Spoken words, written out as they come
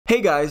Hey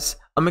guys,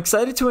 I'm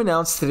excited to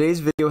announce today's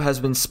video has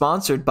been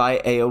sponsored by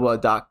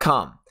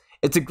AOA.com.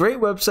 It's a great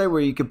website where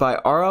you can buy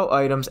RL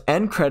items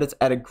and credits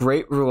at a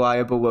great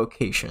reliable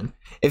location.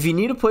 If you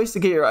need a place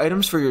to get your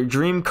items for your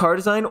dream car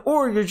design,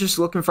 or you're just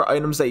looking for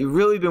items that you've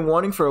really been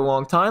wanting for a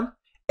long time,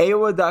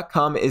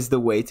 AOA.com is the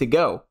way to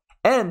go.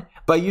 And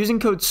by using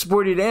code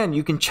SportyDan,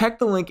 you can check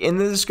the link in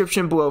the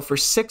description below for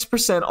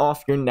 6%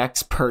 off your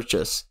next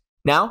purchase.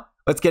 Now,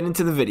 let's get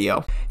into the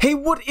video. Hey,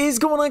 what is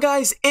going on,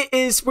 guys? It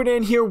is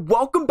SportyDan here.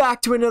 Welcome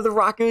back to another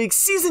Rocket League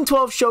Season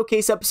 12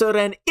 Showcase episode.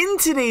 And in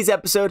today's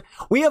episode,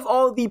 we have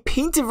all the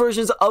painted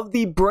versions of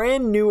the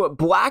brand new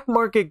Black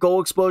Market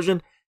Goal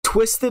Explosion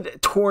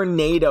Twisted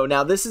Tornado.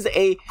 Now, this is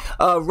a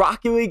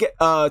Rocket League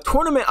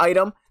tournament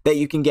item that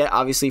you can get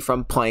obviously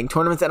from playing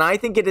tournaments, and I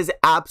think it is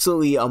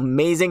absolutely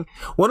amazing.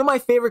 One of my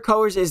favorite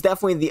colors is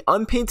definitely the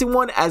unpainted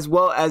one as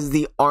well as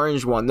the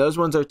orange one. Those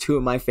ones are two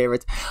of my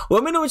favorites.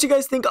 Let me know what you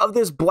guys think of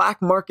this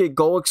Black Market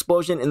Goal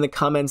Explosion in the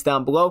comments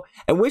down below,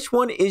 and which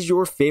one is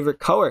your favorite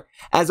color.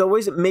 As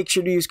always, make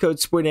sure to use code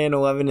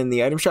SportyDan11 in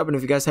the item shop, and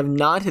if you guys have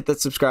not hit that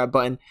subscribe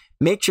button,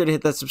 make sure to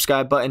hit that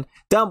subscribe button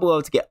down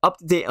below to get up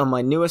to date on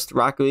my newest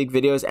Rocket League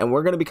videos, and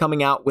we're going to be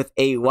coming out with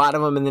a lot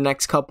of them in the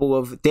next couple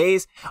of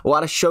days, a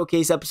lot of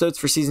showcase episodes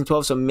for Season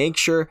 12, so make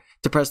sure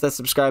to press that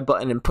subscribe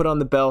button and put on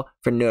the bell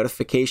for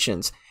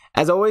notifications.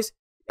 As always,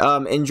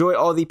 enjoy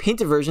all the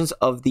painted versions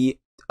of the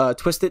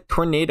Twisted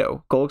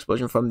Tornado Goal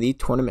Explosion from the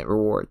tournament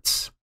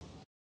rewards.